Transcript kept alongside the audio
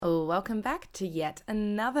welcome back to yet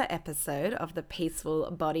another episode of the Peaceful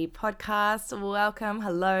Body Podcast. Welcome.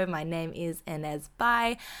 Hello, my name is Inez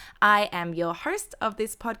Bai. I am your host of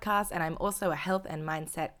this podcast and I'm also a health and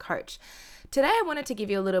mindset coach. Today, I wanted to give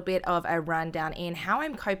you a little bit of a rundown in how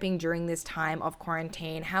I'm coping during this time of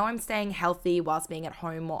quarantine, how I'm staying healthy whilst being at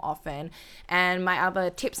home more often, and my other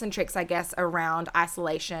tips and tricks, I guess, around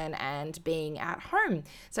isolation and being at home.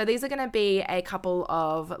 So these are going to be a couple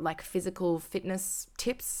of like physical fitness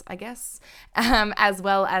tips, I guess, as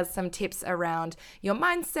well as some tips around your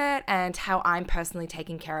mindset and how I'm personally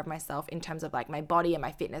taking care of myself in terms of like my body and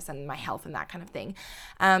my fitness and my health and that kind of thing.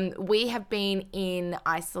 We have been in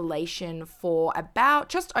isolation for about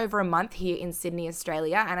just over a month here in Sydney,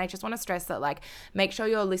 Australia. And I just want to stress that make sure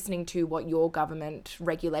you're listening to what your government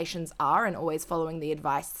regulations are and always following the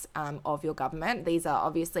advice of your government.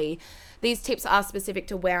 These tips are specific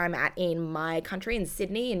to where I'm at in my country, in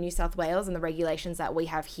Sydney, in New South Wales, and the regulations that we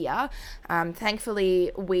have here.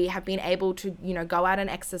 Thankfully, we have been able to, go out and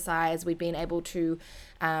exercise. We've been able to,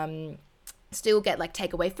 still get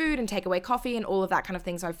takeaway food and takeaway coffee and all of that kind of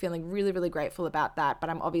thing. So I'm feeling really, really grateful about that. But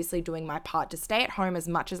I'm obviously doing my part to stay at home as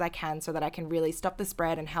much as I can so that I can really stop the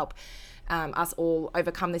spread and help us all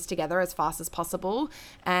overcome this together as fast as possible,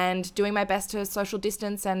 and doing my best to social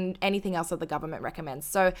distance and anything else that the government recommends.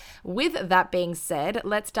 So with that being said,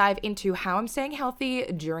 let's dive into how I'm staying healthy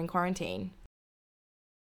during quarantine.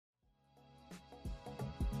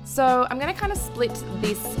 So I'm going to kind of split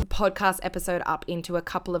this podcast episode up into a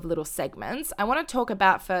couple of little segments. I want to talk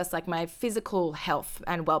about first my physical health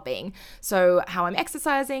and well-being. So how I'm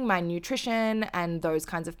exercising, my nutrition and those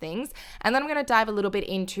kinds of things. And then I'm going to dive a little bit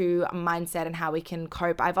into mindset and how we can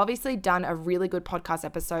cope. I've obviously done a really good podcast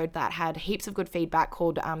episode that had heaps of good feedback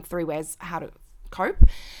called 3 Ways How to Cope.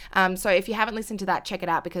 So if you haven't listened to that, check it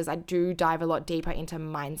out, because I do dive a lot deeper into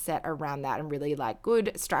mindset around that and really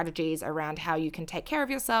good strategies around how you can take care of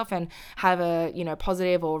yourself and have a,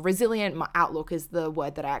 positive or resilient outlook is the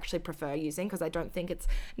word that I actually prefer using, because I don't think it's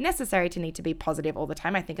necessary to need to be positive all the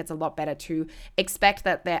time. I think it's a lot better to expect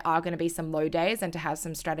that there are going to be some low days and to have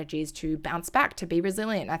some strategies to bounce back, to be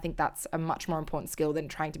resilient. I think that's a much more important skill than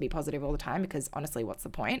trying to be positive all the time, because honestly, what's the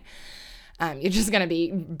point? You're just going to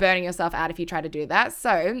be burning yourself out if you try to do that.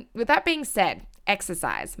 So with that being said,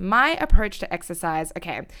 exercise. My approach to exercise.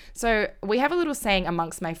 Okay, so we have a little saying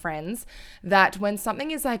amongst my friends that when something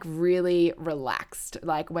is really relaxed,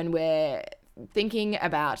 when we're thinking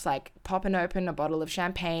about popping open a bottle of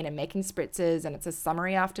champagne and making spritzes, and it's a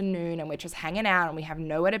summery afternoon and we're just hanging out and we have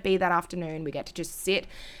nowhere to be that afternoon, we get to just sit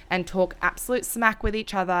and talk absolute smack with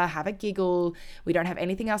each other, have a giggle. We don't have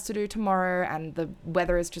anything else to do tomorrow and the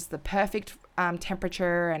weather is just the perfect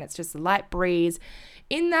temperature and it's just a light breeze.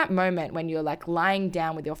 In that moment when you're lying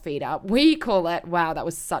down with your feet up, we call it, wow, that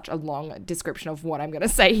was such a long description of what I'm going to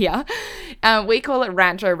say here. We call it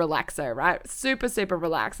Rancho Relaxo, right? Super, super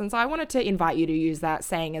relaxed. And so I wanted to invite you to use that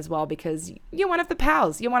saying as well, because you're one of the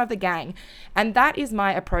pals, you're one of the gang. And that is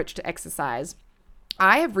my approach to exercise.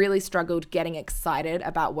 I have really struggled getting excited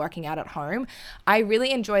about working out at home. I really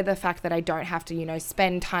enjoy the fact that I don't have to,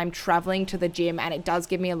 spend time traveling to the gym, and it does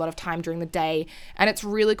give me a lot of time during the day. And it's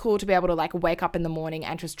really cool to be able to wake up in the morning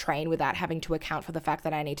and just train without having to account for the fact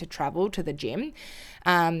that I need to travel to the gym.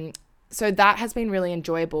 So that has been really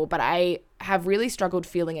enjoyable, but I have really struggled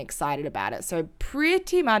feeling excited about it. So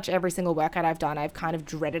pretty much every single workout I've done, I've kind of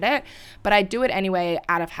dreaded it, but I do it anyway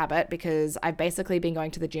out of habit, because I've basically been going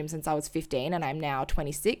to the gym since I was 15 and I'm now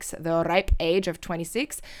 26, the ripe age of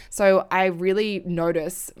 26. So I really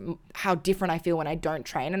notice how different I feel when I don't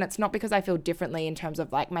train. And it's not because I feel differently in terms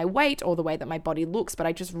of my weight or the way that my body looks, but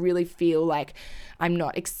I just really feel like I'm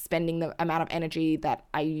not expending the amount of energy that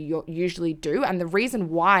I usually do. And the reason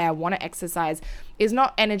why I want to exercise is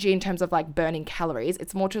not energy in terms of burning calories.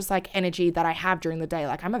 It's more just energy that I have during the day.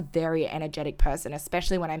 I'm a very energetic person,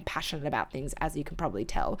 especially when I'm passionate about things, as you can probably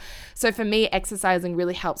tell. So for me, exercising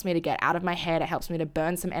really helps me to get out of my head. It helps me to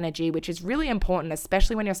burn some energy, which is really important,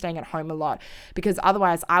 especially when you're staying at home a lot, because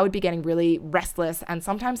otherwise I would be getting really restless. And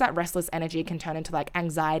sometimes that restless energy can turn into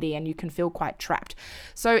anxiety and you can feel quite trapped.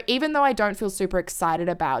 So even though I don't feel super excited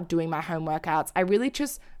about doing my home workouts, I really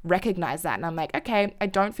just recognize that. And I'm okay, I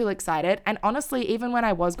don't feel excited. And honestly, even when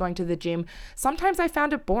I was going to the gym, sometimes I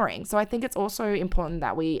found it boring. So I think it's also important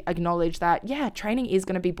that we acknowledge that, yeah, training is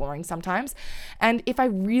going to be boring sometimes. And if I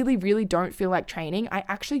really, really don't feel like training, I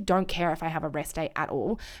actually don't care if I have a rest day at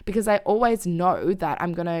all, because I always know that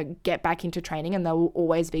I'm going to get back into training and there will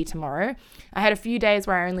always be tomorrow. I had a few days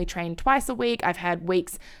where I only trained twice a week. I've had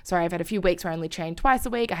a few weeks where I only trained twice a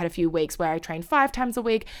week. I had a few weeks where I trained 5 times a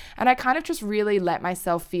week. And I kind of just really let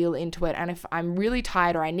myself feel into it. And if I'm really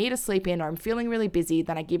tired or I need to sleep in or I'm feeling really busy,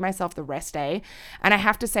 then I give myself the rest day. And I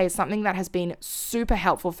have to say, something that has been super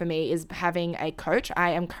helpful for me is having a coach.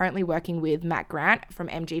 I am currently working with Matt Grant from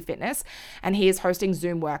MG Fitness, and he is hosting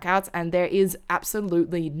Zoom workouts. And there is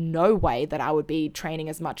absolutely no way that I would be training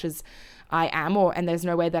as much as I am, and there's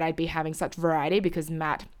no way that I'd be having such variety, because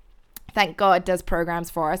Matt, thank God, does programs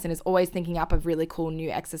for us and is always thinking up of really cool new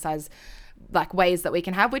exercise like ways that we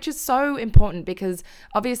can have, which is so important, because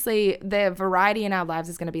obviously the variety in our lives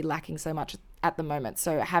is going to be lacking so much at the moment.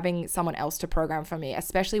 So having someone else to program for me,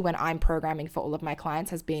 especially when I'm programming for all of my clients,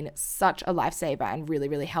 has been such a lifesaver and really,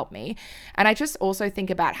 really helped me. And I just also think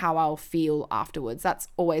about how I'll feel afterwards. That's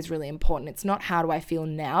always really important. It's not how do I feel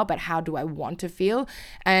now, but how do I want to feel?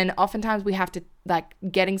 And oftentimes we have to, like,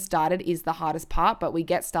 getting started is the hardest part, but we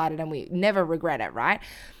get started and we never regret it, right?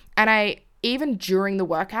 And even during the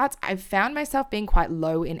workouts, I've found myself being quite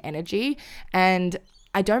low in energy, and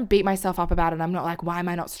I don't beat myself up about it. I'm not like, why am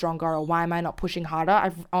I not stronger, or why am I not pushing harder?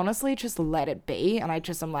 I've honestly just let it be. And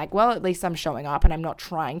I'm like, well, at least I'm showing up and I'm not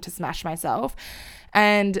trying to smash myself.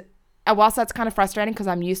 And whilst that's kind of frustrating, because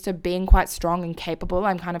I'm used to being quite strong and capable,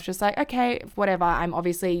 I'm kind of just like, okay, whatever. I'm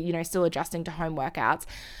obviously, still adjusting to home workouts.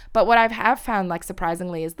 But what I have found, like,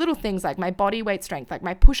 surprisingly, is little things like my body weight strength, like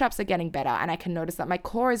my push-ups are getting better, and I can notice that my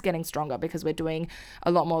core is getting stronger because we're doing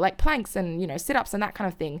a lot more like planks and, sit-ups and that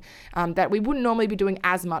kind of thing that we wouldn't normally be doing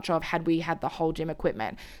as much of had we had the whole gym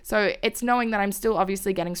equipment. So it's knowing that I'm still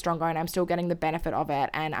obviously getting stronger and I'm still getting the benefit of it.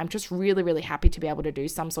 And I'm just really, really happy to be able to do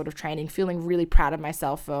some sort of training, feeling really proud of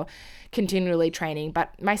myself for continually training.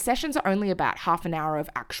 But my sessions are only about half an hour of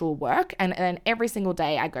actual work, and then every single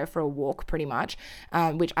day I go for a walk pretty much,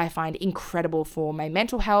 which I find incredible for my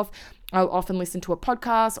mental health. I'll often listen to a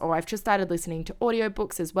podcast, or I've just started listening to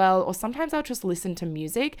audiobooks as well, or sometimes I'll just listen to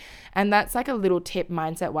music. And that's like a little tip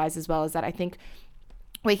mindset wise as well, is that I think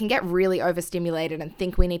we can get really overstimulated and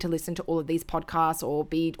think we need to listen to all of these podcasts or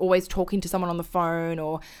be always talking to someone on the phone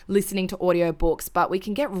or listening to audiobooks, but we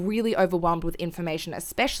can get really overwhelmed with information,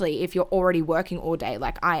 especially if you're already working all day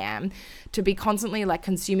like I am. To be constantly like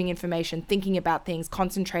consuming information, thinking about things,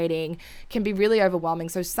 concentrating can be really overwhelming.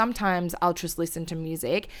 So sometimes I'll just listen to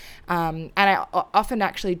music. And I often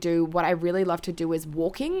actually do what I really love to do is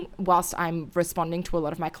walking whilst I'm responding to a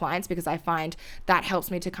lot of my clients, because I find that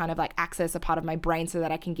helps me to kind of like access a part of my brain so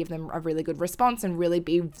that I can give them a really good response and really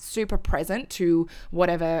be super present to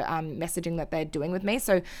whatever messaging that they're doing with me.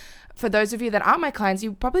 So for those of you that aren't my clients,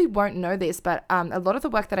 you probably won't know this, but a lot of the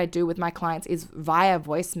work that I do with my clients is via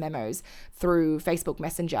voice memos through Facebook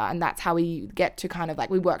Messenger. And that's how we get to kind of like,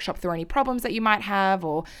 we workshop through any problems that you might have,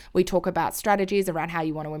 or we talk about strategies around how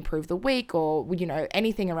you want to improve the week, or,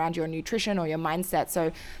 anything around your nutrition or your mindset.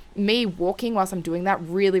 So me walking whilst I'm doing that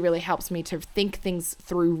really, really helps me to think things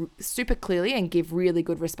through super clearly and give really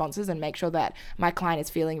good responses and make sure that my client is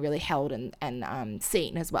feeling really held and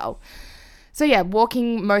seen as well. So yeah,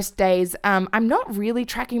 walking most days. I'm not really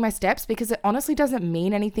tracking my steps because it honestly doesn't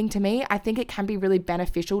mean anything to me. I think it can be really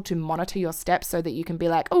beneficial to monitor your steps so that you can be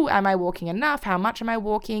like, oh, am I walking enough? How much am I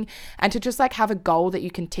walking? And to just like have a goal that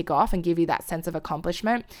you can tick off and give you that sense of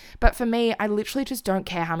accomplishment. But for me, I literally just don't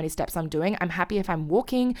care how many steps I'm doing. I'm happy if I'm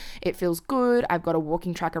walking. It feels good. I've got a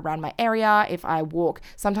walking track around my area. If I walk,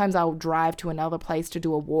 sometimes I'll drive to another place to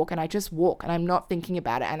do a walk, and I just walk and I'm not thinking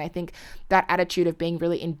about it. And I think that attitude of being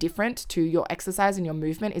really indifferent to your exercise and your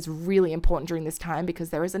movement is really important during this time, because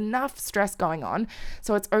there is enough stress going on.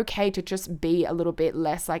 So it's okay to just be a little bit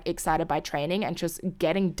less like excited by training and just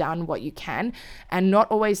getting done what you can, and not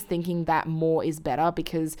always thinking that more is better,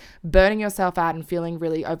 because burning yourself out and feeling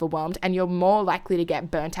really overwhelmed, and you're more likely to get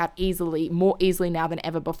burnt out more easily now than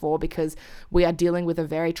ever before, because we are dealing with a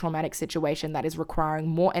very traumatic situation that is requiring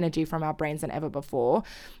more energy from our brains than ever before.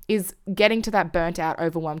 Is getting to that burnt out,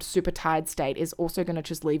 overwhelmed, super tired state is also going to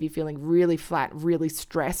just leave you feeling really flat, really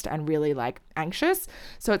stressed, and really like anxious.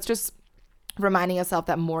 So it's just reminding yourself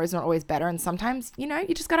that more is not always better. And sometimes, you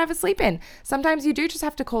just got to have a sleep in. Sometimes you do just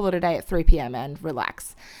have to call it a day at 3 p.m. and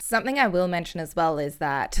relax. Something I will mention as well is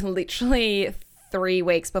that literally 3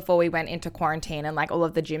 weeks before we went into quarantine and like all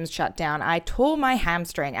of the gyms shut down, I tore my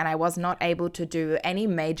hamstring and I was not able to do any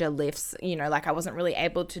major lifts. Like I wasn't really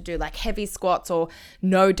able to do like heavy squats or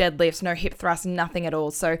no deadlifts, no hip thrusts, nothing at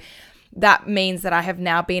all. So that means that I have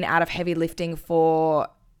now been out of heavy lifting for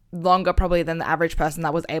longer probably than the average person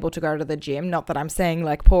that was able to go to the gym. Not that I'm saying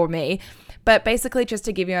like poor me, but basically just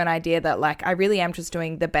to give you an idea that like I really am just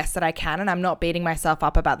doing the best that I can, and I'm not beating myself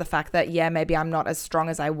up about the fact that maybe I'm not as strong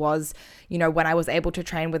as I was, when I was able to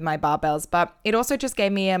train with my barbells. But it also just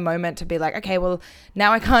gave me a moment to be like, okay, well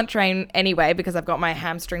now I can't train anyway because I've got my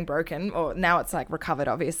hamstring broken, or now it's like recovered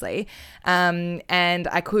obviously. And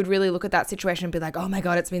I could really look at that situation and be like, oh my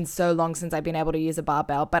God, it's been so long since I've been able to use a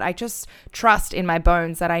barbell. But I just trust in my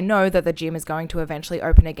bones that I know that the gym is going to eventually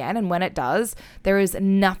open again. And when it does, there is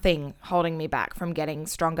nothing holding me back from getting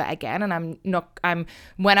stronger again. And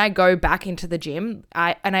when I go back into the gym,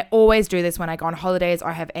 I always do this when I go on holidays or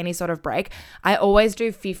I have any sort of break, I always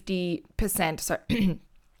do 50%. So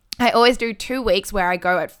I always do 2 weeks where I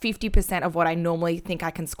go at 50% of what I normally think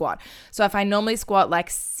I can squat. So if I normally squat like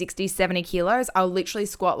 60, 70 kilos, I'll literally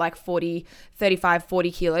squat like 40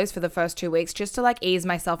 kilos for the first 2 weeks just to like ease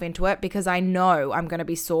myself into it, because I know I'm going to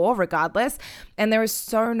be sore regardless. And there is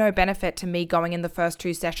so no benefit to me going in the first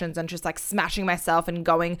 2 sessions and just like smashing myself and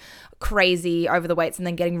going crazy over the weights and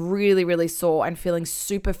then getting really, really sore and feeling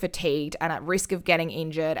super fatigued and at risk of getting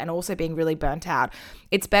injured and also being really burnt out.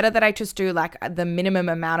 It's better that I just do like the minimum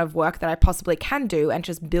amount of work that I possibly can do and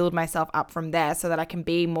just build myself up from there so that I can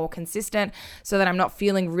be more consistent, so that I'm not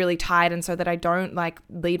feeling really tired, and so that I don't like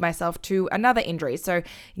lead myself to another injury. So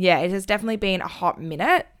yeah, it has definitely been a hot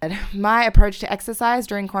minute. My approach to exercise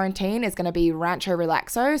during quarantine is going to be Rancho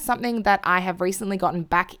Relaxo. Something that I have recently gotten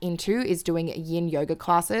back into is doing yin yoga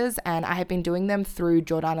classes, and I have been doing them through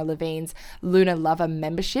Jordana Levine's Lunar Lover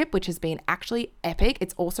membership, which has been actually epic.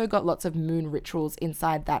 It's also got lots of moon rituals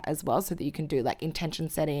inside that as well, so that you can do like intention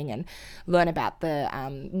setting and learn about the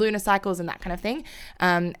lunar cycles and that kind of thing.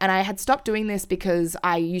 And I had stopped doing this because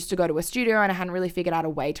I used to go to a studio and I hadn't really figured out a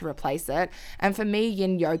way to replace it. And for me,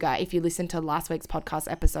 yin yoga, if you listen to last week's podcast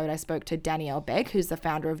episode, I spoke to Danielle Begg, who's the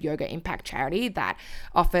founder of Yoga Impact Charity that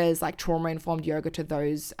offers like trauma-informed yoga to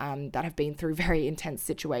those that have been through very intense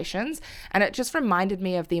situations. And it just reminded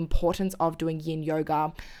me of the importance of doing yin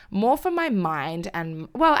yoga more for my mind and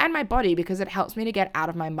my body, because it helps me to get out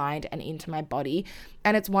of my mind and into my body.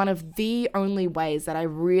 And it's one of the only ways that I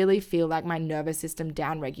really feel like my nervous system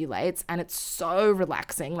down regulates, and it's so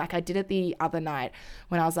relaxing. Like I did it the other night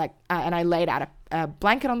when I was like, and I laid out a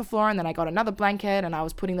blanket on the floor, and then I got another blanket and I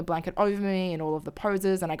was putting the blanket over me in all of the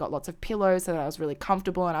poses, and I got lots of pillows so that I was really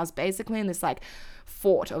comfortable, and I was basically in this like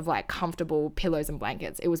fort of like comfortable pillows and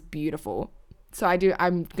blankets. It was beautiful. So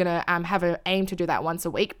I'm gonna have an aim to do that once a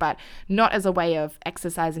week, but not as a way of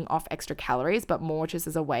exercising off extra calories, but more just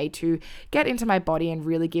as a way to get into my body and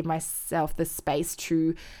really give myself the space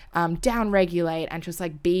to down regulate and just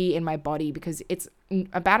like be in my body, because it's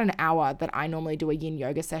about an hour that I normally do a yin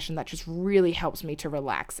yoga session that just really helps me to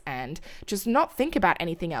relax and just not think about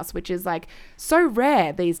anything else, which is like so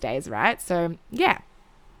rare these days, right? So yeah.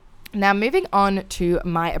 Now moving on to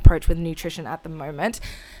my approach with nutrition at the moment.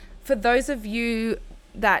 For those of you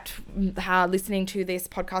that are listening to this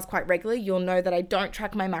podcast quite regularly, you'll know that I don't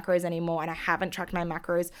track my macros anymore, and I haven't tracked my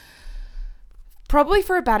macros probably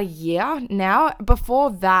for about a year now.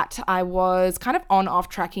 Before that, I was kind of on-off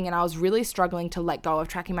tracking, and I was really struggling to let go of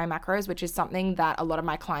tracking my macros, which is something that a lot of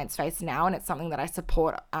my clients face now, and it's something that I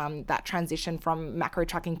support, that transition from macro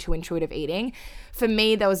tracking to intuitive eating. For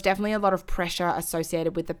me, there was definitely a lot of pressure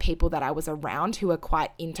associated with the people that I was around who were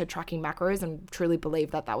quite into tracking macros and truly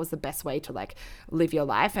believed that that was the best way to like live your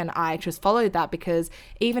life. And I just followed that because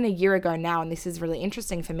even a year ago now, and this is really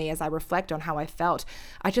interesting for me as I reflect on how I felt,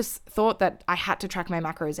 I just thought that I had to track my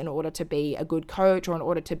macros in order to be a good coach or in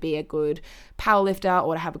order to be a good powerlifter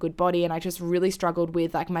or to have a good body. And I just really struggled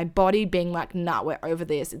with like my body being like, nah, we're over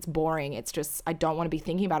this. It's boring. It's just, I don't want to be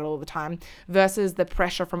thinking about it all the time, versus the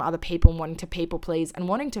pressure from other people wanting to people please and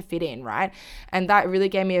wanting to fit in, right? And that really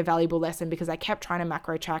gave me a valuable lesson, because I kept trying to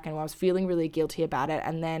macro track and I was feeling really guilty about it.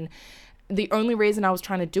 And then the only reason I was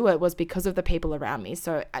trying to do it was because of the people around me.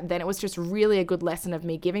 So then it was just really a good lesson of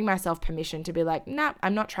me giving myself permission to be like, nah,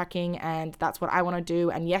 I'm not tracking, and that's what I want to do.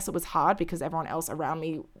 And yes, it was hard because everyone else around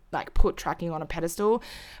me like put tracking on a pedestal,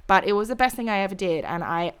 but it was the best thing I ever did. And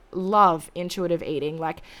I love intuitive eating.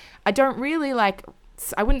 Like I don't really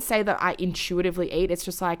I wouldn't say that I intuitively eat. It's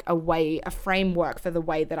just like a framework for the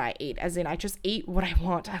way that I eat, as in I just eat what I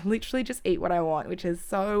want. I literally just eat what I want, which is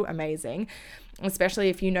so amazing. Especially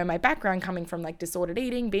if you know my background coming from like disordered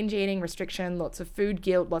eating, binge eating, restriction, lots of food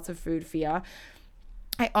guilt, lots of food fear.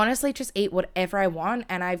 I honestly just eat whatever I want,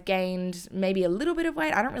 and I've gained maybe a little bit of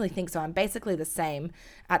weight. I don't really think so. I'm basically the same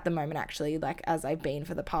at the moment, actually, like as I've been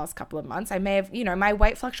for the past couple of months. I may have, my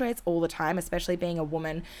weight fluctuates all the time, especially being a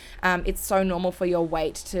woman. It's so normal for your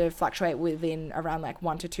weight to fluctuate within around like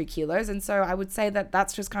 1 to 2 kilos. And so I would say that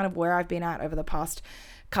that's just kind of where I've been at over the past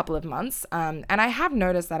couple of months. And I have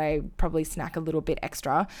noticed that I probably snack a little bit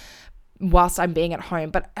extra whilst I'm being at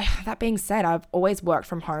home. But that being said, I've always worked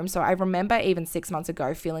from home. So I remember even 6 months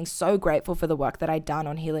ago feeling so grateful for the work that I'd done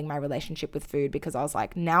on healing my relationship with food, because I was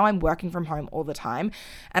like, now I'm working from home all the time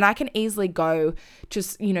and I can easily go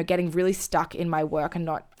just, getting really stuck in my work and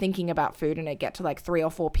not thinking about food, and it get to like 3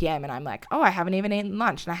 or 4 p.m. and I'm like, oh, I haven't even eaten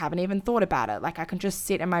lunch and I haven't even thought about it. Like I can just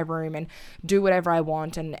sit in my room and do whatever I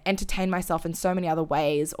want and entertain myself in so many other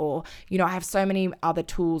ways, or, I have so many other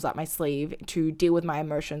tools up my sleeve to deal with my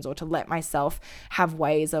emotions or to let myself have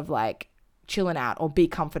ways of like chilling out or be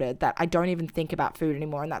comforted, that I don't even think about food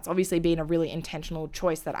anymore. And that's obviously been a really intentional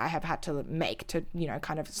choice that I have had to make to,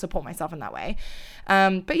 kind of support myself in that way.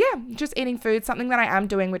 But yeah, just eating food. Something that I am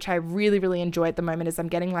doing, which I really, really enjoy at the moment, is I'm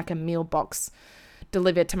getting like a meal box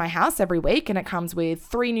delivered to my house every week, and it comes with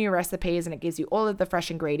 3 new recipes and it gives you all of the fresh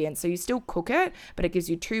ingredients. So you still cook it, but it gives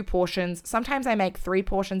you 2 portions. Sometimes I make 3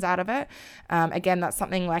 portions out of it. Again, that's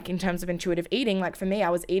something like in terms of intuitive eating, like for me, I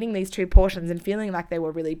was eating these 2 portions and feeling like they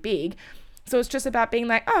were really big. So it's just about being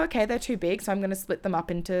like, oh, okay, they're too big, so I'm going to split them up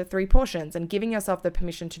into 3 portions, and giving yourself the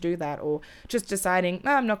permission to do that, or just deciding,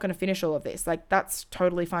 no, I'm not going to finish all of this. Like that's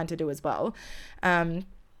totally fine to do as well.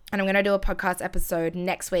 And I'm going to do a podcast episode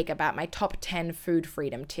next week about my top 10 food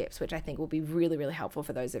freedom tips, which I think will be really, really helpful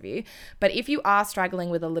for those of you. But if you are struggling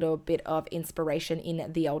with a little bit of inspiration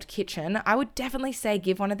in the old kitchen, I would definitely say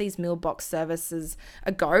give one of these meal box services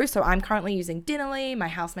a go. So I'm currently using Dinnerly. My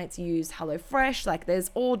housemates use HelloFresh. Like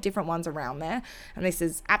there's all different ones around there. And this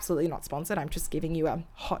is absolutely not sponsored. I'm just giving you a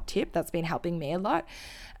hot tip that's been helping me a lot.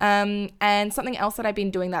 And something else that I've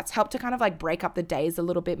been doing that's helped to kind of like break up the days a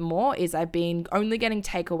little bit more is I've been only getting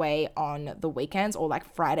takeaway on the weekends, or like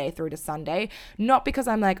Friday through to Sunday. Not because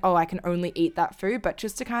I'm like, oh, I can only eat that food, but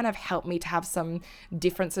just to kind of help me to have some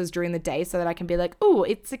differences during the day so that I can be like, oh,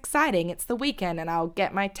 it's exciting, it's the weekend, and I'll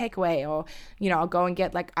get my takeaway, or, I'll go and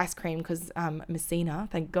get like ice cream because Messina,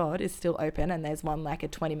 thank God, is still open, and there's one like a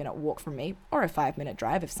 20-minute walk from me, or a 5-minute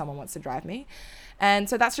drive if someone wants to drive me. And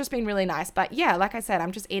so that's just been really nice. But yeah, like I said,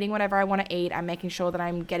 I'm just eating whatever I want to eat. I'm making sure that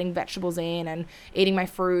I'm getting vegetables in and eating my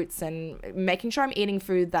fruits, and making sure I'm eating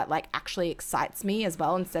food that like actually excites me as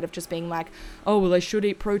well, instead of just being like, oh, well, I should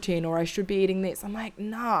eat protein or I should be eating this. I'm like,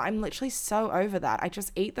 no, I'm literally so over that. I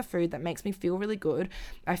just eat the food that makes me feel really good.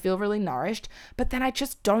 I feel really nourished, but then I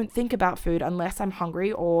just don't think about food unless I'm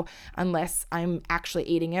hungry or unless I'm actually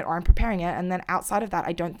eating it or I'm preparing it. And then outside of that,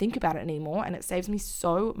 I don't think about it anymore, and it saves me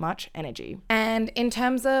so much energy. And in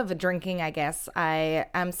terms of drinking, I guess I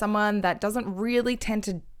am someone that doesn't really tend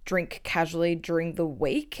to drink casually during the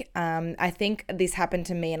week. I think this happened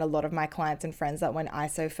to me and a lot of my clients and friends, that when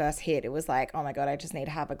ISO first hit, it was like, oh my God, I just need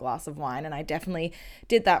to have a glass of wine. And I definitely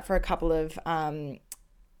did that for a couple of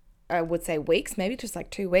I would say weeks, maybe just like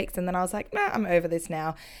 2 weeks. And then I was like, nah, I'm over this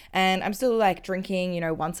now. And I'm still like drinking,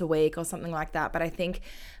 once a week or something like that. But I think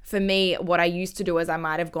for me, what I used to do is I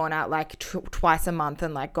might have gone out like twice a month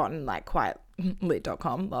and like gotten like quite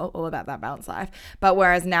lit.com, well, all about that balanced life. But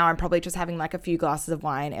whereas now I'm probably just having like a few glasses of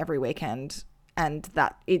wine every weekend, and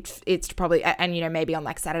that it's probably, and maybe on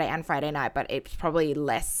like Saturday and Friday night, but it's probably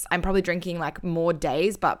less. I'm probably drinking like more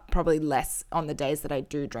days, but probably less on the days that I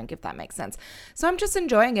do drink, if that makes sense. So I'm just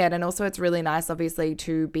enjoying it. And also it's really nice, obviously,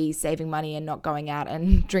 to be saving money and not going out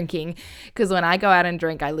and drinking, because when I go out and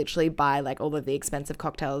drink, I literally buy like all of the expensive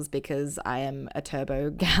cocktails because I am a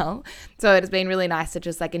turbo gal. So it has been really nice to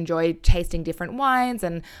just like enjoy tasting different wines.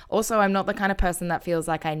 And also I'm not the kind of person that feels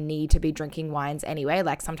like I need to be drinking wines anyway.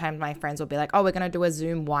 Like sometimes my friends will be like, oh, we're going to do a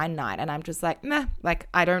Zoom wine night. And I'm just like, nah, like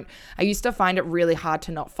I used to find it really hard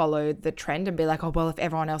to not follow the trend and be like, oh, well, if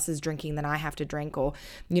everyone else is drinking, then I have to drink. Or,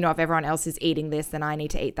 if everyone else is eating this, then I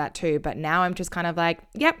need to eat that too. But now I'm just kind of like,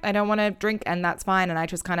 yep, I don't want to drink, and that's fine. And I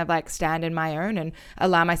just kind of like stand in my own and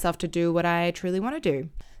allow myself to do what I truly want to do.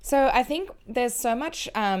 So I think there's so much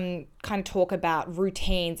kind of talk about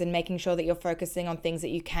routines and making sure that you're focusing on things that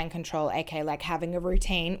you can control, aka like having a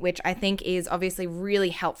routine, which I think is obviously really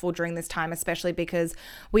helpful during this time, especially because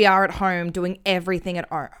we are at home doing everything at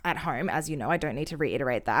home. As you know, I don't need to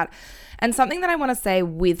reiterate that. And something that I want to say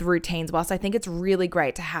with routines, whilst I think it's really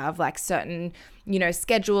great to have like certain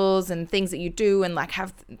schedules and things that you do and like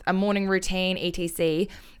have a morning routine, etc.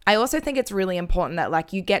 I also think it's really important that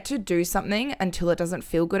like you get to do something until it doesn't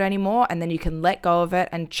feel good anymore, and then you can let go of it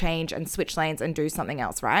and change change and switch lanes and do something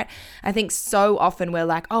else, right? I think so often we're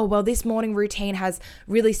like, oh, well, this morning routine has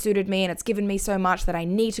really suited me and it's given me so much that I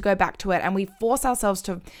need to go back to it. And we force ourselves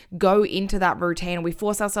to go into that routine, and we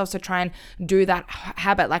force ourselves to try and do that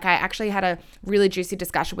habit. Like, I actually had a really juicy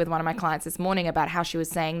discussion with one of my clients this morning about how she was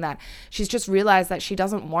saying that she's just realized that she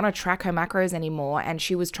doesn't want to track her macros anymore, and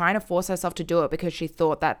she was trying to force herself to do it because she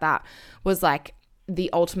thought that that was like the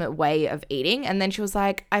ultimate way of eating. And then she was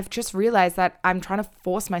like, I've just realized that I'm trying to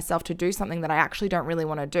force myself to do something that I actually don't really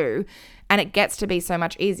want to do, and it gets to be so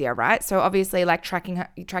much easier, right? So obviously, like, tracking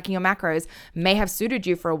your macros may have suited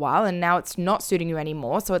you for a while, and now it's not suiting you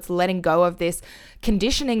anymore. So it's letting go of this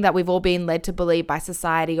conditioning that we've all been led to believe by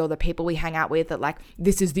society or the people we hang out with, that like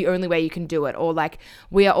this is the only way you can do it, or like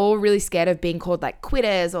we are all really scared of being called like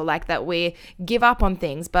quitters, or like that we give up on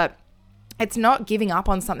things. But it's not giving up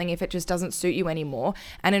on something if it just doesn't suit you anymore.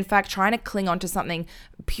 And in fact, trying to cling on to something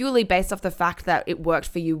purely based off the fact that it worked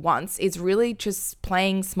for you once is really just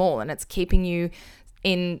playing small, and it's keeping you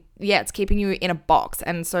in a box.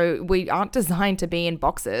 And so we aren't designed to be in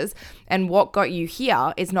boxes, and what got you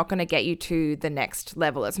here is not going to get you to the next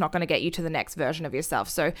level. It's not going to get you to the next version of yourself.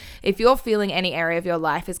 So if you're feeling any area of your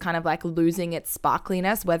life is kind of like losing its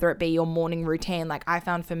sparkliness, whether it be your morning routine, like I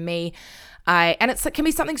found for me, it can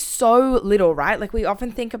be something so little, right? Like, we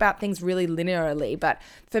often think about things really linearly, but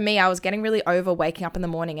for me, I was getting really over waking up in the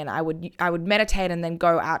morning, and I would meditate and then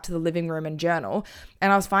go out to the living room and journal.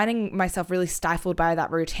 And I was finding myself really stifled by that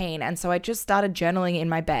routine. And so I just started journaling in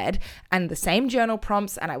my bed, and the same journal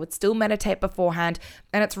prompts, and I would still meditate beforehand.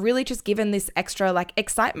 And it's really just given this extra like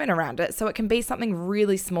excitement around it. So it can be something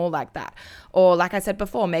really small like that. Or like I said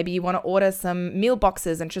before, maybe you want to order some meal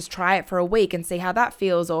boxes and just try it for a week and see how that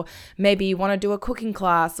feels. Or maybe you want to do a cooking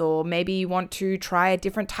class, or maybe you want to try a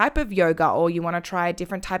different type of yoga, or you want to try a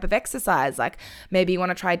different type of exercise. Like maybe you want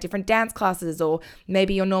to try different dance classes, or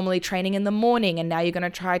maybe you're normally training in the morning and now you're going to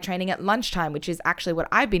try training at lunchtime, which is actually what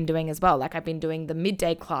I've been doing as well. Like, I've been doing the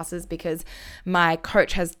midday classes because my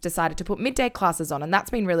coach has decided to put midday classes on, and that's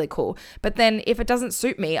been really cool. But then if it doesn't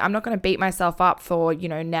suit me, I'm not going to beat myself up for,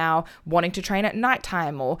 now wanting to train at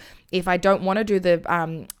nighttime, or if I don't want to do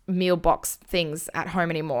the meal box things at home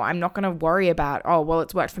anymore, I'm not going to worry about, oh, well,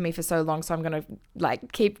 it's worked for me for so long, so I'm going to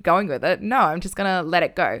like keep going with it. No, I'm just going to let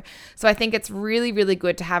it go. So I think it's really, really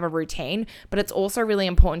good to have a routine, but it's also really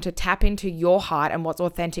important to tap into your heart and what's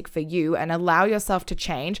authentic for you, and allow yourself to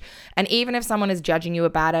change. And even if someone is judging you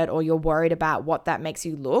about it, or you're worried about what that makes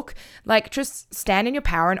you look like, just stand in your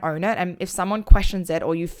power and own it. And if someone questions it,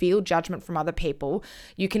 or you feel judgment from other people,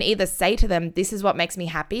 you can either say to them, this is what makes me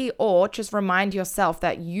happy, or just remind yourself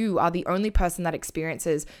that you are the only person that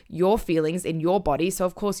experiences your feelings in your body. So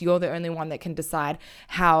of course you're the only one that can decide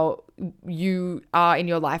how you are in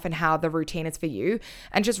your life and how the routine is for you.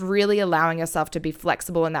 And just really allowing yourself to be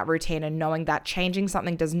flexible in that routine, and knowing that changing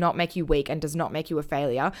something does not make you weak and does not make you a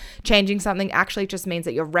failure. Changing something actually just means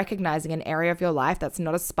that you're recognizing an area of your life that's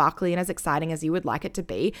not as sparkly and as exciting as you would like it to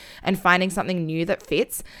be, and finding something new that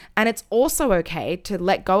fits. And it's also okay to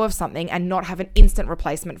let go of something and not have an instant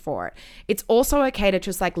replacement for it. It's also okay to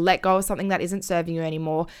just like let go of something that isn't serving you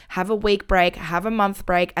anymore, have a week break, have a month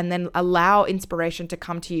break, and then allow inspiration to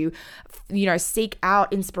come to you. Seek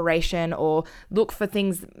out inspiration, or look for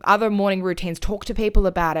things, other morning routines, talk to people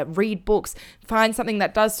about it, read books, find something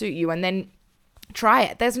that does suit you, and then try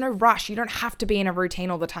it. There's no rush. You don't have to be in a routine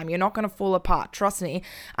all the time. You're not going to fall apart. Trust me.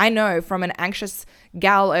 I know from an anxious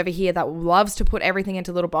gal over here that loves to put everything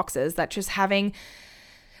into little boxes, that just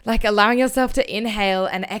allowing yourself to inhale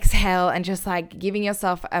and exhale, and just like giving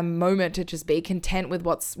yourself a moment to just be content with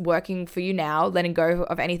what's working for you now, letting go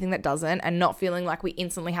of anything that doesn't, and not feeling like we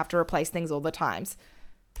instantly have to replace things all the times.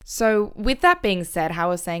 So with that being said, how I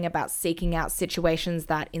was saying about seeking out situations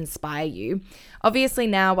that inspire you, obviously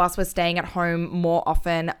now whilst we're staying at home more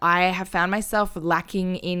often, I have found myself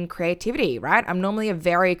lacking in creativity, right? I'm normally a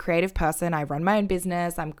very creative person. I run my own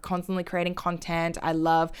business. I'm constantly creating content. I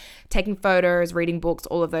love taking photos, reading books,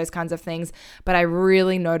 all of those kinds of things. But I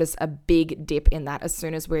really noticed a big dip in that as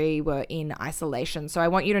soon as we were in isolation. So I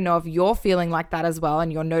want you to know if you're feeling like that as well,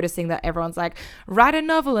 and you're noticing that everyone's like, write a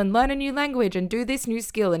novel and learn a new language and do this new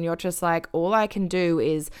skill, and you're just like, all I can do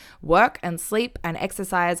is work and sleep and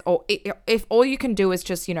exercise, or if all you can do is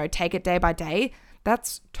just, take it day by day,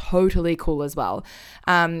 that's totally cool as well.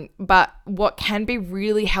 But what can be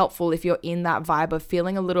really helpful if you're in that vibe of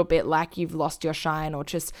feeling a little bit like you've lost your shine, or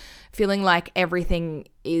just feeling like everything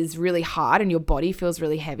is really hard and your body feels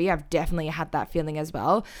really heavy. I've definitely had that feeling as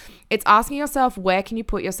well. It's asking yourself, where can you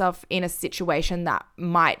put yourself in a situation that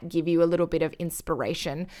might give you a little bit of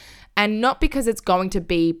inspiration? And not because it's going to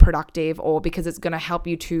be productive or because it's going to help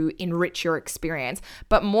you to enrich your experience,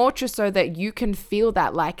 but more just so that you can feel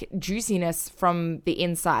that like juiciness from the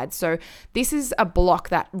inside. So this is a block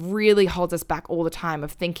that really holds us back all the time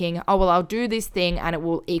of thinking, oh, well, I'll do this thing and it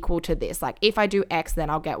will equal to this. Like if I do X, then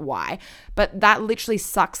I'll get Y. But that literally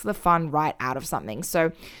sucks the fun right out of something.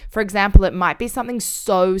 So for example, it might be something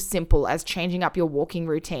so simple as changing up your walking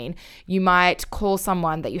routine. You might call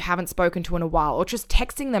someone that you haven't spoken to in a while, or just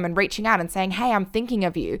texting them and reaching out and saying, hey, I'm thinking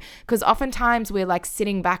of you. Because oftentimes we're like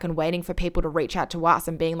sitting back and waiting for people to reach out to us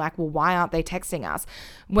and being like, well, why aren't they texting us?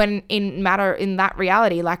 When in that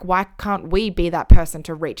reality, like, why can't we be that person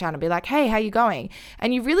to reach out and be like, hey, how you going?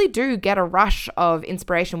 And you really do get a rush of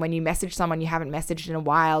inspiration when you message someone you haven't messaged in a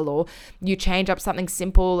while, or you change up something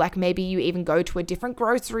simple, like maybe you even go to a different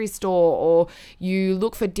grocery store, or you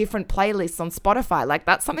look for different playlists on Spotify. Like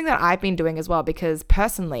that's something that I've been doing as well, because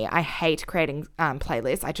personally I hate creating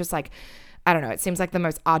playlists. I just I don't know, it seems like the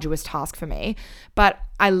most arduous task for me, but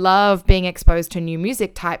I love being exposed to new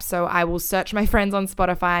music types. So I will search my friends on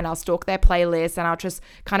Spotify and I'll stalk their playlists and I'll just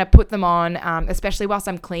kind of put them on, especially whilst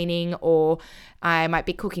I'm cleaning, or I might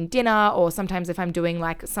be cooking dinner, or sometimes if I'm doing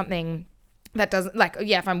like something that doesn't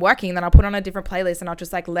if I'm working, then I'll put on a different playlist and I'll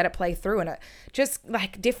just like let it play through, and it just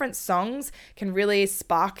like different songs can really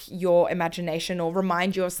spark your imagination or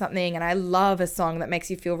remind you of something. And I love a song that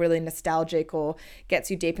makes you feel really nostalgic or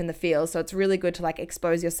gets you deep in the feels. So it's really good to like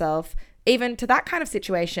expose yourself even to that kind of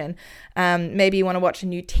situation. Maybe you want to watch a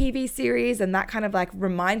new TV series and that kind of like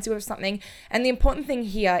reminds you of something. And the important thing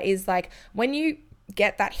here is like when you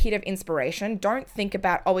get that hit of inspiration, don't think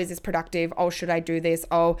about, oh, is this productive? Oh, should I do this?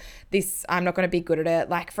 Oh, this, I'm not going to be good at it.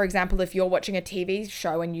 Like, for example, if you're watching a TV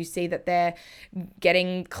show and you see that they're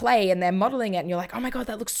getting clay and they're modeling it and you're like, oh my God,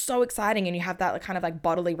 that looks so exciting. And you have that kind of like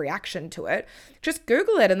bodily reaction to it. Just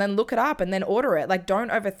Google it and then look it up and then order it. Like,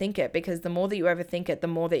 don't overthink it, because the more that you overthink it, the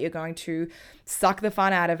more that you're going to suck the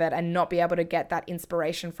fun out of it and not be able to get that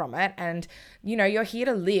inspiration from it. And, you know, you're here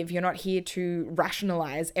to live. You're not here to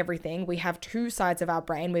rationalize everything. We have two sides of our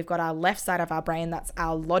brain. We've got our left side of our brain, that's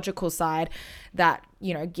our logical side that,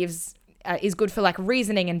 you know, is good for like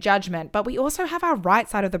reasoning and judgment. But we also have our right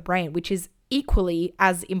side of the brain, which is equally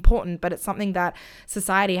as important, but it's something that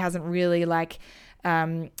society hasn't really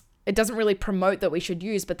it doesn't really promote that we should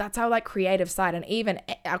use, but that's our like creative side. And even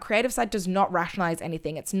our creative side does not rationalize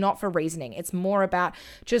anything. It's not for reasoning. It's more about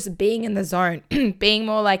just being in the zone, being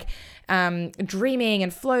more like dreaming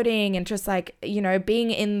and floating and just like, you know,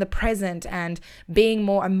 being in the present and being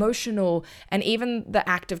more emotional. And even the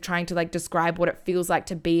act of trying to like describe what it feels like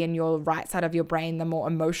to be in your right side of your brain, the more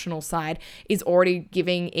emotional side, is already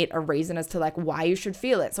giving it a reason as to like why you should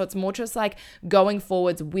feel it. So it's more just like going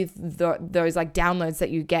forwards with those like downloads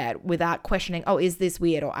that you get without questioning, oh, is this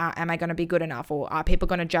weird? Or am I going to be good enough? Or are people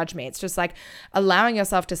going to judge me? It's just like allowing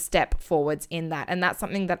yourself to step forwards in that. And that's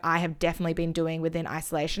something that I have definitely been doing within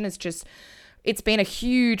isolation. It's been a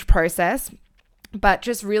huge process, but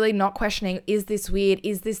just really not questioning, is this weird?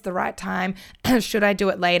 Is this the right time? Should I do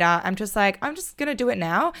it later? I'm just going to do it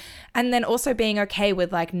now. And then also being okay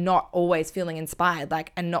with like not always feeling inspired,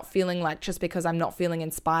 like, and not feeling like just because I'm not feeling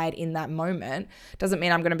inspired in that moment doesn't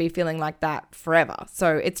mean I'm going to be feeling like that forever.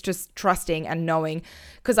 So it's just trusting and knowing,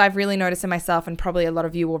 because I've really noticed in myself, and probably a lot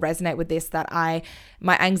of you will resonate with this, that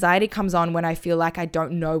my anxiety comes on when I feel like I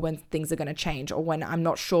don't know when things are going to change, or when I'm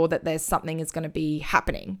not sure that there's something is going to be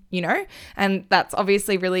happening, you know? And that's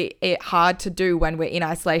obviously really hard to do when we're in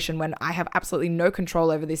isolation, when I have absolutely no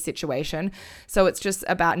control over this situation. So it's just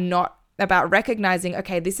about recognizing,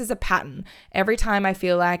 okay, this is a pattern. Every time I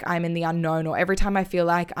feel like I'm in the unknown, or every time I feel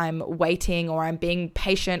like I'm waiting, or I'm being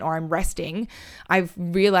patient, or I'm resting, I've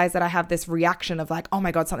realized that I have this reaction of like, oh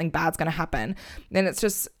my God, something bad's going to happen. Then it's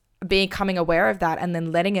just becoming aware of that and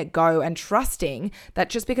then letting it go and trusting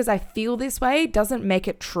that just because I feel this way doesn't make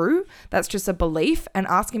it true. That's just a belief, and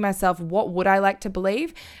asking myself, what would I like to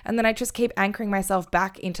believe? And then I just keep anchoring myself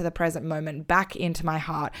back into the present moment, back into my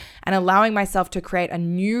heart, and allowing myself to create a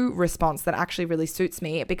new response that actually really suits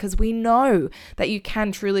me, because we know that you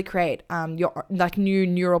can truly create your like new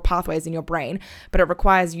neural pathways in your brain, but it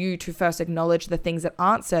requires you to first acknowledge the things that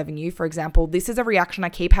aren't serving you. For example, this is a reaction I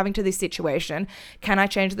keep having to this situation. Can I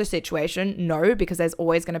change the situation? No, because there's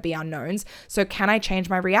always going to be unknowns. So can I change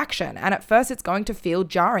my reaction? And at first it's going to feel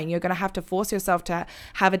jarring. You're going to have to force yourself to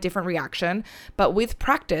have a different reaction. But with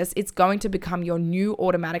practice, it's going to become your new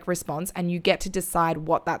automatic response, and you get to decide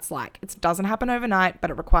what that's like. It doesn't happen overnight,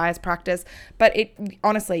 but it requires practice. But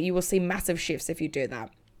honestly, you will see massive shifts if you do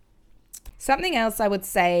that. Something else I would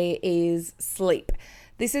say is sleep.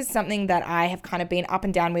 This is something that I have kind of been up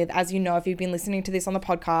and down with. As you know, if you've been listening to this on the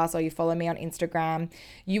podcast or you follow me on Instagram,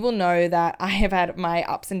 you will know that I have had my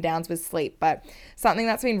ups and downs with sleep. But something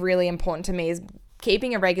that's been really important to me is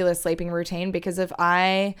keeping a regular sleeping routine, because if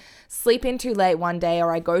I sleep in too late one day,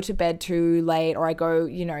 or I go to bed too late, or I go,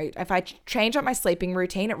 if I change up my sleeping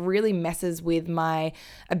routine, it really messes with my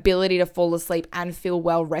ability to fall asleep and feel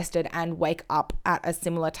well rested and wake up at a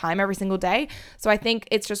similar time every single day. So I think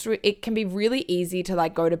it can be really easy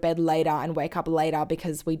to go to bed later and wake up later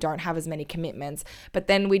because we don't have as many commitments, but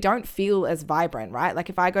then we don't feel as vibrant, right?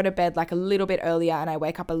 If I go to bed a little bit earlier and I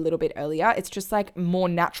wake up a little bit earlier, it's just more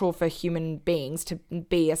natural for human beings to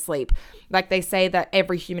be asleep. They say that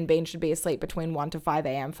every human being should be asleep between 1 to 5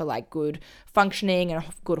 a.m. for good functioning and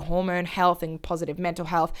good hormone health and positive mental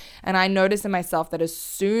health. And I notice in myself that as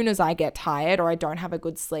soon as I get tired, or I don't have a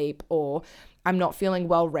good sleep, or I'm not feeling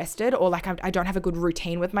well rested, or I don't have a good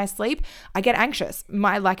routine with my sleep, I get anxious.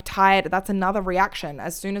 Tired, that's another reaction.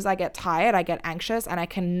 As soon as I get tired, I get anxious, and I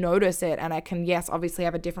can notice it, and I can, yes, obviously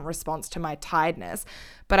have a different response to my tiredness,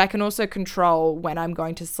 but I can also control when I'm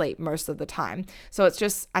going to sleep most of the time. So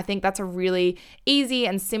I think that's a really easy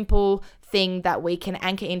and simple thing that we can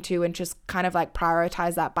anchor into and just kind of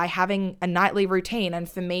prioritize that by having a nightly routine. And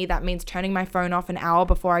for me, that means turning my phone off an hour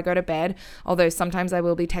before I go to bed. Although sometimes I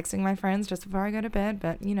will be texting my friends just before I go to bed,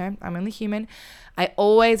 but I'm only human. I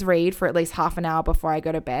always read for at least half an hour before I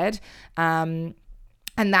go to bed.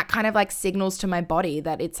 And that kind of signals to my body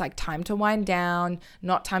that it's time to wind down,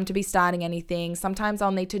 not time to be starting anything. Sometimes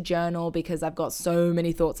I'll need to journal because I've got so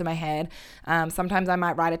many thoughts in my head. Sometimes I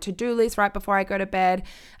might write a to-do list right before I go to bed.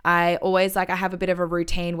 I always I have a bit of a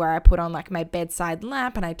routine where I put on my bedside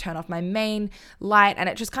lamp and I turn off my main light. And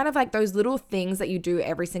it just kind of those little things that you do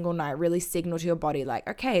every single night really signal to your body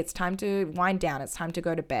okay, it's time to wind down. It's time to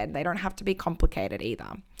go to bed. They don't have to be complicated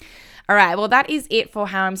either. All right, well, that is it for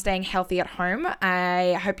how I'm staying healthy at home.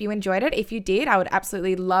 I hope you enjoyed it. If you did, I would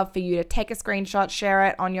absolutely love for you to take a screenshot, share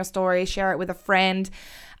it on your story, share it with a friend.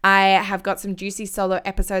 I have got some juicy solo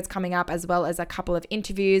episodes coming up, as well as a couple of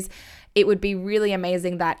interviews. It would be really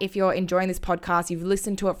amazing that if you're enjoying this podcast, you've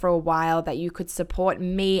listened to it for a while, that you could support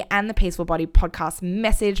me and the Peaceful Body podcast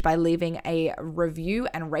message by leaving a review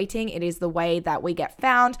and rating. It is the way that we get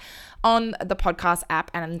found on the podcast app,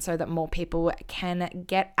 and so that more people can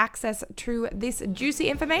get access to this juicy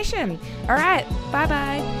information. All right,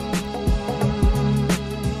 bye-bye.